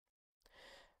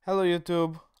Hello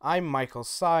YouTube, I'm Michael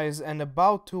Size, and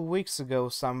about 2 weeks ago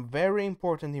some very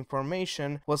important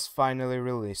information was finally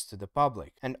released to the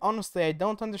public. And honestly, I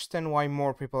don't understand why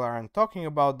more people aren't talking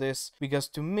about this, because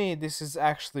to me this is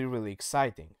actually really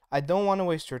exciting. I don't want to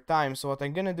waste your time, so what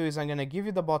I'm gonna do is I'm gonna give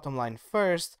you the bottom line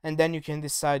first, and then you can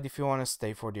decide if you want to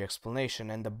stay for the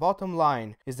explanation. And the bottom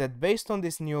line is that based on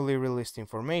this newly released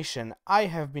information, I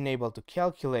have been able to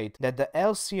calculate that the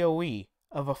LCOE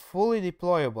of a fully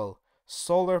deployable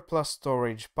solar plus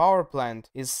storage power plant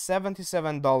is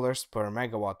 $77 per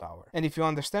megawatt hour. And if you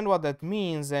understand what that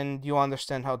means and you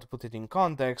understand how to put it in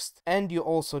context, and you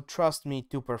also trust me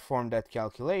to perform that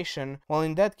calculation, well,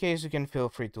 in that case you can feel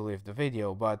free to leave the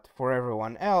video. But for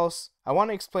everyone else, I want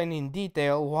to explain in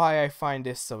detail why I find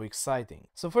this so exciting.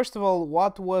 So first of all,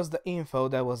 what was the info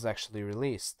that was actually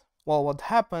released? Well, what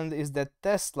happened is that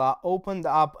Tesla opened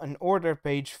up an order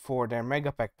page for their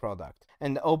Megapack product.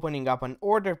 And opening up an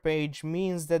order page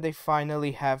means that they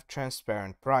finally have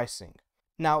transparent pricing.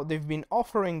 Now, they've been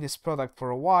offering this product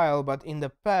for a while, but in the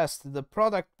past, the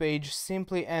product page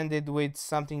simply ended with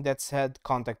something that said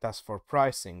contact us for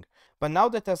pricing. But now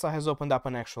that Tesla has opened up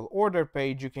an actual order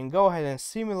page, you can go ahead and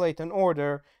simulate an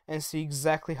order and see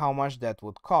exactly how much that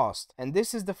would cost. And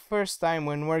this is the first time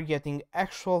when we're getting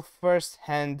actual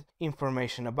first-hand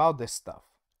information about this stuff.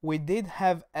 We did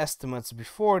have estimates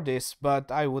before this,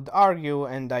 but I would argue,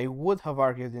 and I would have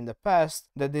argued in the past,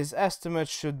 that these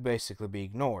estimates should basically be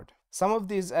ignored. Some of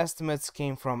these estimates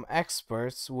came from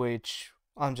experts, which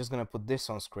I'm just gonna put this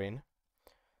on screen.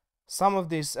 Some of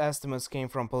these estimates came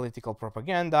from political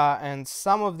propaganda, and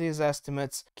some of these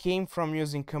estimates came from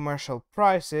using commercial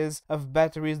prices of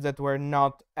batteries that were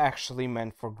not actually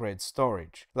meant for grid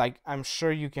storage. Like, I'm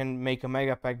sure you can make a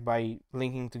Megapack by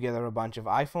linking together a bunch of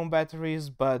iPhone batteries,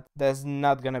 but that's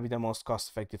not gonna be the most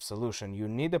cost-effective solution. You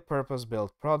need a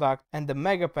purpose-built product, and the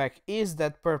Megapack is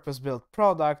that purpose-built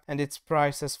product, and its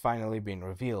price has finally been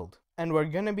revealed. And we're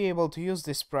gonna be able to use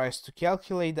this price to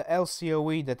calculate the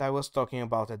LCOE that I was talking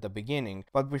about at the beginning.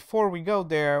 But before we go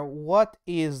there, what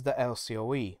is the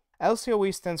LCOE?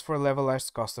 LCOE stands for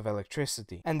levelized cost of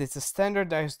electricity, and it's a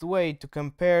standardized way to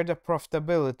compare the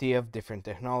profitability of different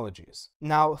technologies.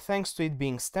 Now, thanks to it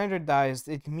being standardized,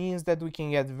 it means that we can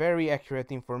get very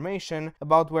accurate information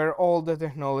about where all the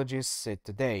technologies sit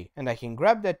today. And I can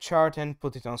grab that chart and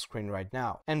put it on screen right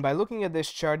now. And by looking at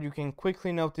this chart, you can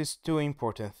quickly notice two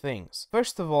important things.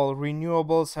 First of all,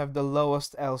 renewables have the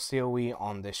lowest LCOE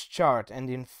on this chart, and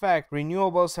in fact,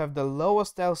 renewables have the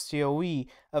lowest LCOE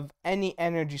of any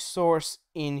energy source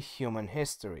in human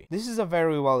history. This is a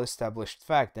very well established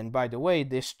fact, and by the way,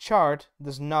 this chart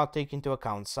does not take into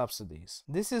account subsidies.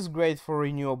 This is great for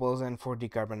renewables and for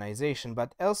decarbonization,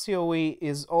 but LCOE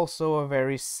is also a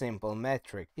very simple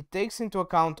metric. It takes into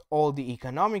account all the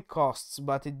economic costs,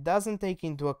 but it doesn't take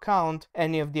into account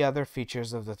any of the other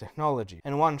features of the technology.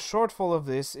 And one shortfall of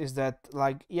this is that,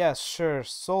 like, yes, sure,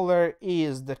 solar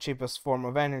is the cheapest form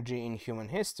of energy in human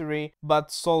history,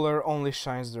 but solar only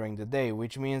shines during the day,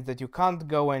 which means that you can't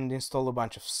go and install a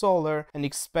bunch of solar and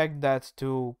expect that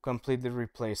to completely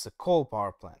replace a coal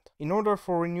power plant. In order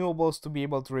for renewables to be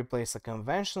able to replace a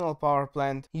conventional power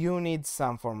plant, you need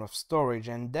some form of storage,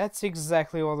 and that's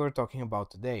exactly what we're talking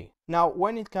about today. Now,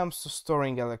 when it comes to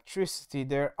storing electricity,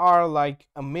 there are like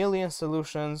a million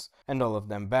solutions, and all of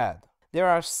them bad. There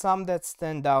are some that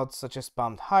stand out, such as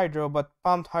pumped hydro, but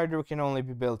pumped hydro can only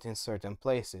be built in certain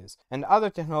places, and other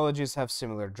technologies have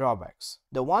similar drawbacks.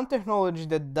 The one technology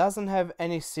that doesn't have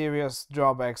any serious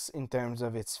drawbacks in terms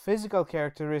of its physical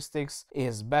characteristics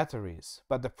is batteries.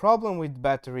 But the problem with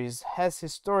batteries has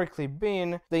historically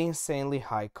been the insanely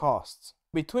high costs.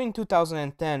 Between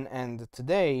 2010 and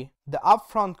today, the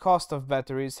upfront cost of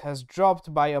batteries has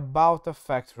dropped by about a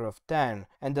factor of 10,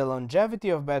 and the longevity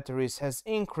of batteries has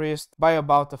increased by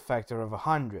about a factor of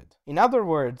 100. In other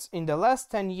words, in the last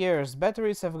 10 years,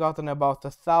 batteries have gotten about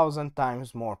 1,000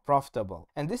 times more profitable.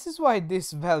 And this is why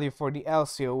this value for the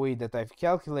LCOE that I've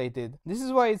calculated, this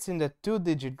is why it's in the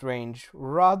 2-digit range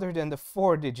rather than the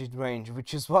 4-digit range,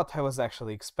 which is what I was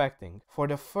actually expecting. For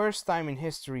the first time in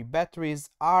history, batteries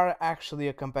are actually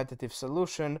a competitive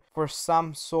solution for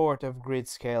some sort of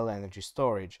grid-scale energy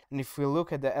storage. And if we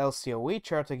look at the LCOE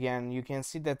chart again, you can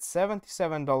see that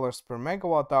 $77 per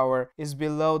megawatt hour is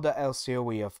below the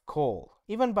LCOE of coal.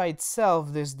 Even by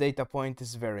itself, this data point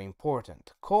is very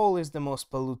important. Coal is the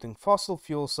most polluting fossil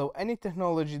fuel, so any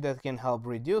technology that can help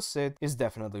reduce it is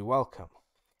definitely welcome.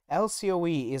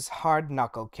 LCOE is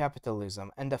hard-knuckle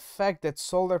capitalism, and the fact that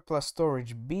solar plus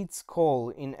storage beats coal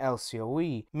in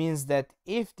LCOE means that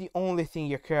if the only thing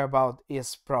you care about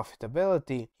is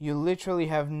profitability, you literally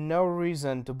have no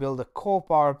reason to build a coal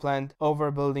power plant over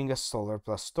building a solar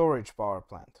plus storage power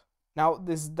plant. Now,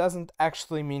 this doesn't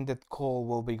actually mean that coal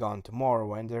will be gone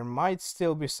tomorrow, and there might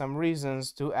still be some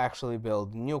reasons to actually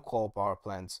build new coal power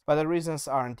plants, but the reasons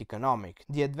aren't economic.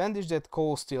 The advantage that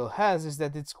coal still has is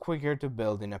that it's quicker to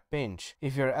build in a pinch.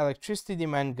 If your electricity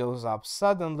demand goes up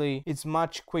suddenly, it's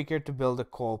much quicker to build a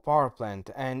coal power plant,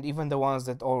 and even the ones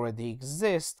that already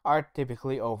exist are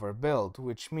typically overbuilt,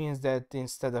 which means that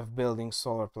instead of building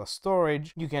solar plus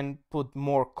storage, you can put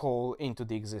more coal into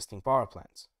the existing power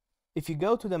plants. If you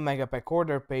go to the Megapack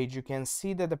order page, you can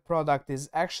see that the product is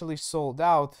actually sold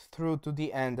out through to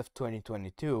the end of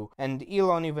 2022, and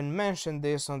Elon even mentioned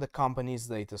this on the company's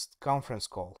latest conference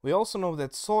call. We also know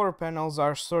that solar panels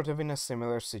are sort of in a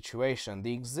similar situation.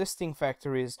 The existing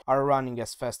factories are running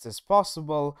as fast as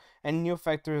possible, and new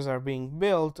factories are being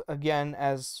built again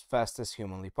as fast as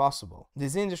humanly possible.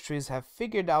 These industries have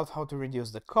figured out how to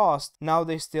reduce the cost, now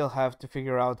they still have to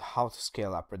figure out how to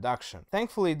scale up production.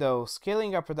 Thankfully though,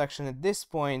 scaling up production at this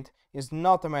point is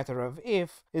not a matter of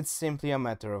if, it's simply a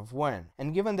matter of when.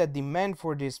 And given that demand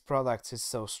for these products is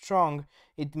so strong,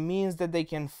 it means that they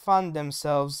can fund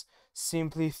themselves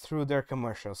simply through their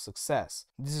commercial success.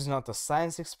 This is not a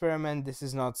science experiment, this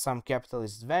is not some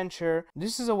capitalist venture,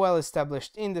 this is a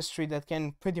well-established industry that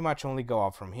can pretty much only go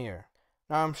up from here.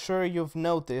 Now, I'm sure you've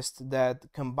noticed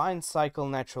that combined cycle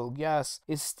natural gas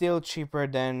is still cheaper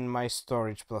than my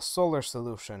storage plus solar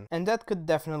solution, and that could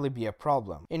definitely be a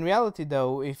problem. In reality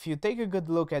though, if you take a good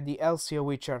look at the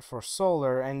LCOE chart for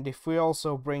solar, and if we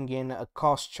also bring in a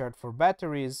cost chart for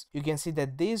batteries, you can see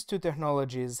that these two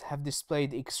technologies have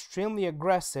displayed extremely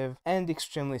aggressive and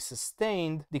extremely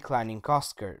sustained declining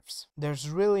cost curves. There's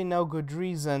really no good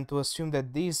reason to assume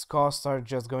that these costs are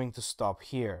just going to stop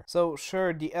here. So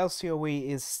sure, the LCOE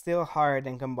is still higher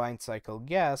than combined cycle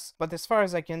gas, but as far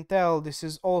as I can tell, this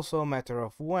is also a matter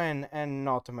of when and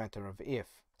not a matter of if.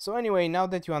 So anyway, now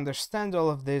that you understand all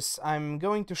of this, I'm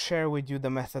going to share with you the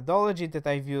methodology that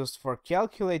I've used for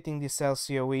calculating this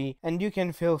LCOE, and you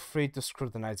can feel free to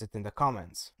scrutinize it in the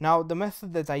comments. Now, the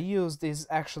method that I used is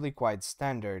actually quite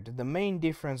standard. The main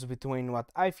difference between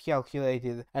what I've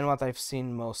calculated and what I've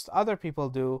seen most other people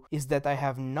do is that I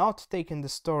have not taken the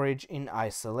storage in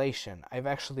isolation. I've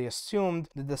actually assumed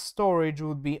that the storage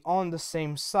would be on the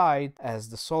same side as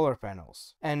the solar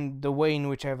panels. And the way in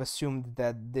which I've assumed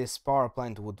that this power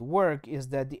plant would work is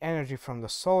that the energy from the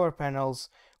solar panels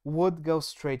would go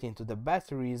straight into the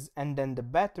batteries, and then the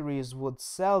batteries would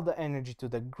sell the energy to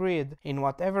the grid in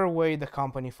whatever way the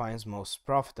company finds most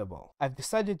profitable. I've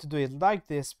decided to do it like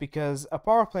this because a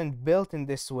power plant built in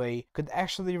this way could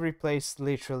actually replace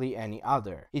literally any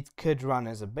other. It could run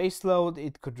as a base load,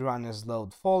 it could run as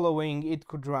load following, it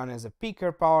could run as a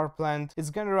peaker power plant,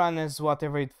 it's gonna run as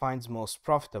whatever it finds most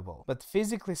profitable. But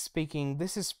physically speaking,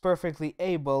 this is perfectly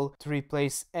able to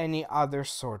replace any other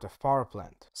sort of power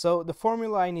plant. So the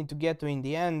formula I need to get to in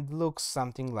the end looks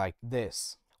something like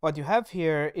this. What you have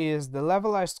here is the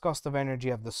levelized cost of energy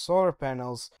of the solar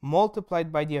panels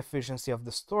multiplied by the efficiency of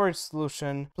the storage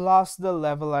solution plus the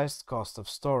levelized cost of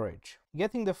storage.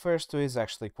 Getting the first two is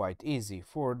actually quite easy.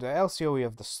 For the LCOE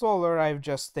of the solar, I've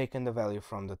just taken the value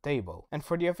from the table. And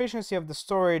for the efficiency of the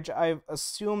storage, I've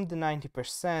assumed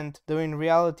 90%, though in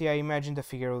reality I imagine the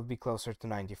figure would be closer to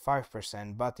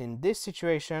 95%, but in this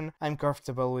situation, I'm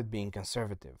comfortable with being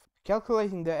conservative.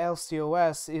 Calculating the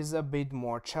LCOS is a bit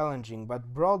more challenging,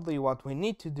 but broadly what we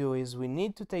need to do is we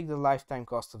need to take the lifetime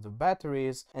cost of the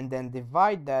batteries and then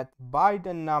divide that by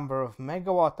the number of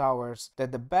megawatt hours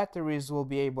that the batteries will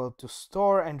be able to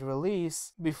store and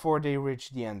release before they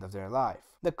reach the end of their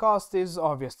life. The cost is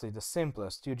obviously the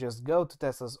simplest. You just go to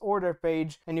Tesla's order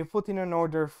page and you put in an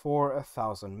order for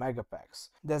 1000 megapacks.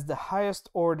 That's the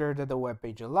highest order that the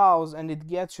webpage allows, and it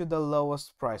gets you the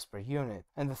lowest price per unit.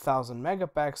 And the 1000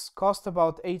 megapacks cost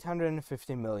about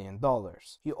 $850 million.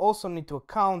 You also need to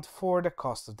account for the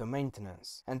cost of the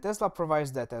maintenance. And Tesla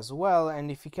provides that as well, and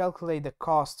if you calculate the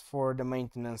cost for the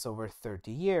maintenance over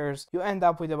 30 years, you end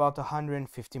up with about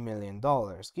 $150 million,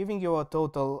 giving you a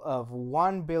total of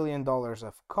 $1 billion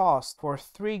of cost for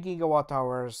 3 gigawatt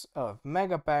hours of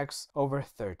megapacks over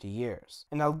 30 years.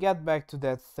 And I'll get back to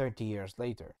that 30 years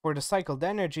later. For the cycled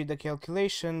energy, the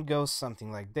calculation goes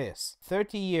something like this.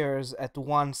 30 years at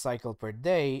 1 cycle per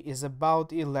day is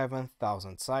about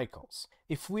 11,000 cycles.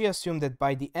 If we assume that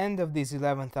by the end of these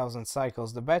 11,000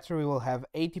 cycles the battery will have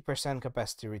 80%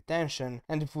 capacity retention,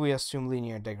 and if we assume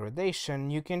linear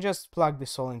degradation, you can just plug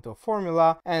this all into a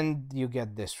formula and you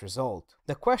get this result.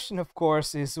 The question of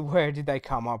course is, where did I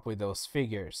come up with those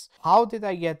figures? How did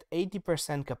I get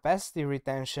 80% capacity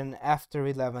retention after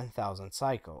 11,000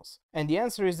 cycles? And the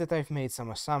answer is that I've made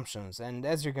some assumptions, and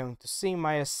as you're going to see,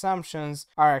 my assumptions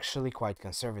are actually quite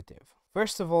conservative.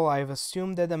 First of all, I've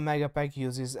assumed that the Megapack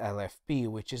uses LFP,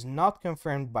 which is not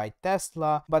confirmed by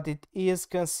Tesla, but it is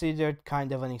considered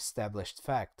kind of an established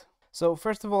fact. So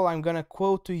first of all, I'm gonna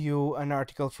quote to you an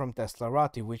article from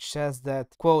Teslarati, which says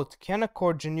that, quote,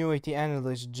 Canaccord Genuity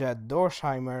analyst Jed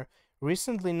Dorsheimer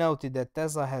recently noted that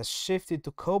Tesla has shifted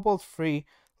to cobalt-free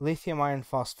lithium iron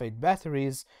phosphate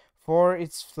batteries for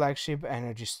its flagship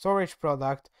energy storage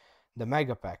product, the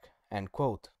Megapack, end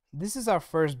quote. This is our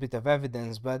first bit of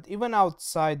evidence, but even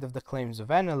outside of the claims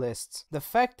of analysts, the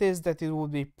fact is that it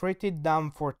would be pretty dumb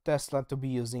for Tesla to be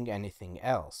using anything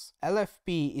else.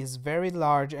 LFP is very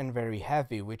large and very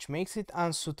heavy, which makes it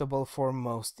unsuitable for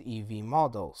most EV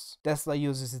models. Tesla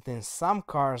uses it in some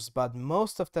cars, but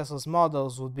most of Tesla's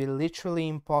models would be literally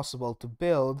impossible to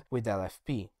build with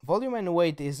LFP. Volume and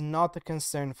weight is not a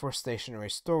concern for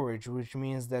stationary storage, which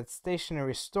means that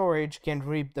stationary storage can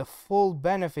reap the full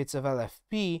benefits of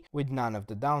LFP with none of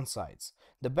the downsides.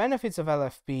 The benefits of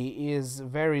LFP is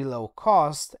very low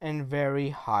cost and very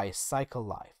high cycle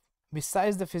life.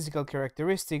 Besides the physical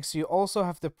characteristics, you also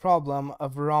have the problem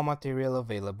of raw material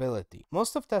availability.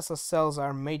 Most of Tesla's cells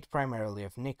are made primarily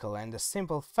of nickel, and the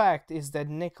simple fact is that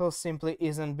nickel simply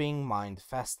isn't being mined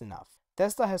fast enough.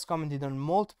 Tesla has commented on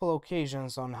multiple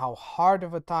occasions on how hard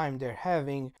of a time they're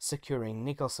having securing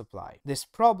nickel supply. This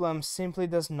problem simply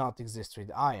does not exist with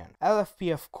iron.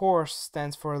 LFP of course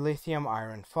stands for lithium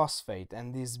iron phosphate,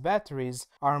 and these batteries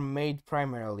are made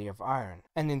primarily of iron.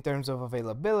 And in terms of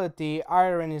availability,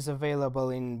 iron is available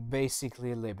in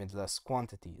basically limitless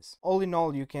quantities. All in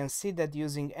all, you can see that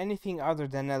using anything other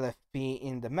than LFP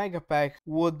in the Megapack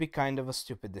would be kind of a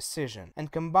stupid decision.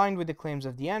 And combined with the claims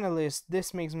of the analyst,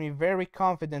 this makes me very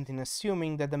confident in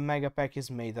assuming that the Megapack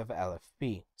is made of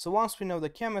LFP. So once we know the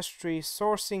chemistry,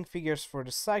 sourcing figures for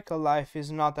the cycle life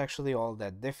is not actually all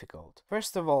that difficult.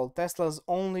 First of all, Tesla's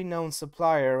only known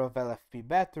supplier of LFP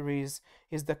batteries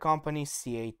is the company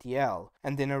CATL,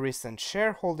 and in a recent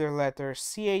shareholder letter,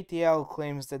 CATL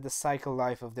claims that the cycle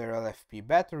life of their LFP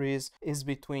batteries is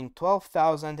between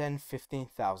 12,000 and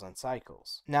 15,000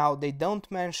 cycles. Now, they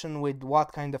don't mention with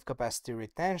what kind of capacity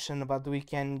retention, but we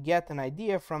can get an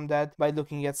idea from that by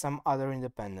looking at some other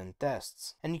independent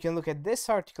tests. And you can look at this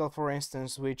article, for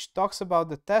instance, which talks about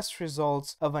the test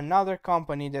results of another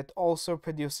company that also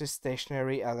produces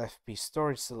stationary LFP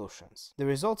storage solutions. The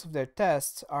results of their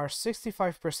tests are 65%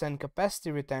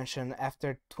 capacity retention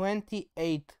after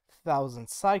 28,000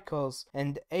 cycles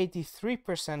and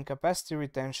 83% capacity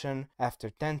retention after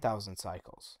 10,000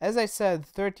 cycles. As I said,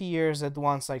 30 years at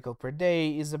 1 cycle per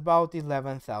day is about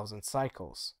 11,000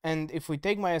 cycles. And if we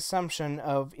take my assumption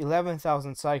of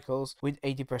 11,000 cycles with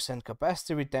 80%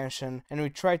 capacity retention and we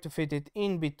try to fit it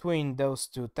in between those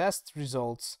two test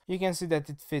results, you can see that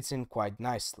it fits in quite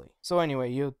nicely. So anyway,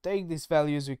 you take these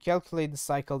values, you calculate the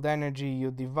cycled energy,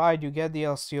 you divide, you get the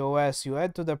LCOS, you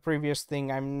add to the previous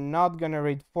thing. I'm not gonna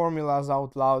read formulas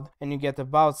out loud, and you get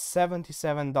about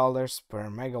 $77 per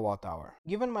megawatt hour.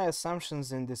 Given my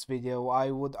assumptions in this video, I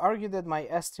would argue that my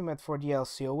estimate for the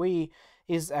LCOE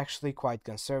is actually quite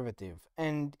conservative.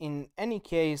 And in any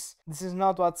case, this is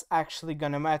not what's actually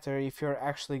gonna matter if you're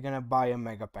actually gonna buy a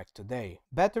Megapack today.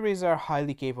 Batteries are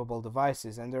highly capable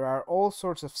devices, and there are all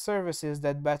sorts of services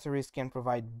that batteries can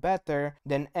provide better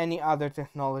than any other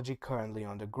technology currently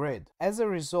on the grid. As a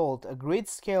result, a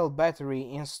grid-scale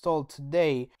battery installed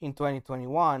today in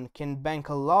 2021 can bank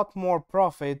a lot more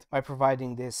profit by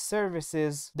providing these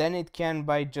services than it can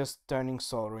by just turning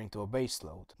solar into a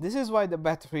baseload. This is why the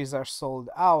batteries are sold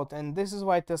out, and this is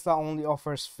why Tesla only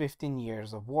offers 15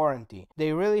 years of warranty.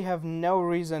 They really have no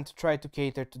reason to try to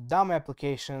cater to dumb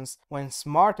applications when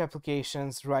smart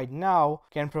applications right now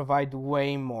can provide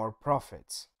way more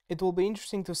profits. It will be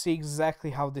interesting to see exactly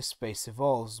how this space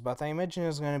evolves, but I imagine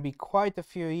it's going to be quite a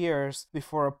few years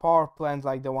before a power plant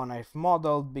like the one I've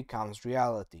modeled becomes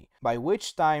reality, by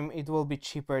which time it will be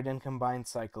cheaper than combined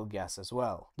cycle gas as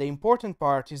well. The important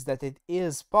part is that it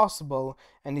is possible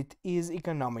and it is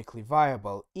economically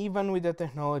viable, even with the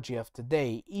technology of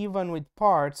today, even with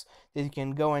parts that you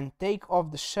can go and take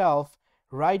off the shelf,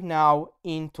 right now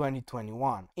in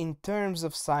 2021. In terms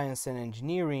of science and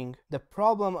engineering, the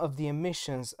problem of the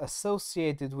emissions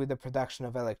associated with the production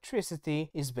of electricity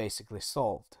is basically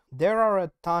solved. There are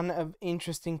a ton of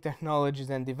interesting technologies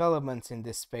and developments in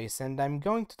this space, and I'm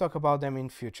going to talk about them in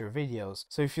future videos,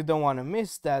 so if you don't want to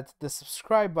miss that, the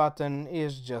subscribe button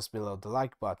is just below the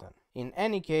like button. In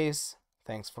any case,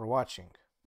 thanks for watching.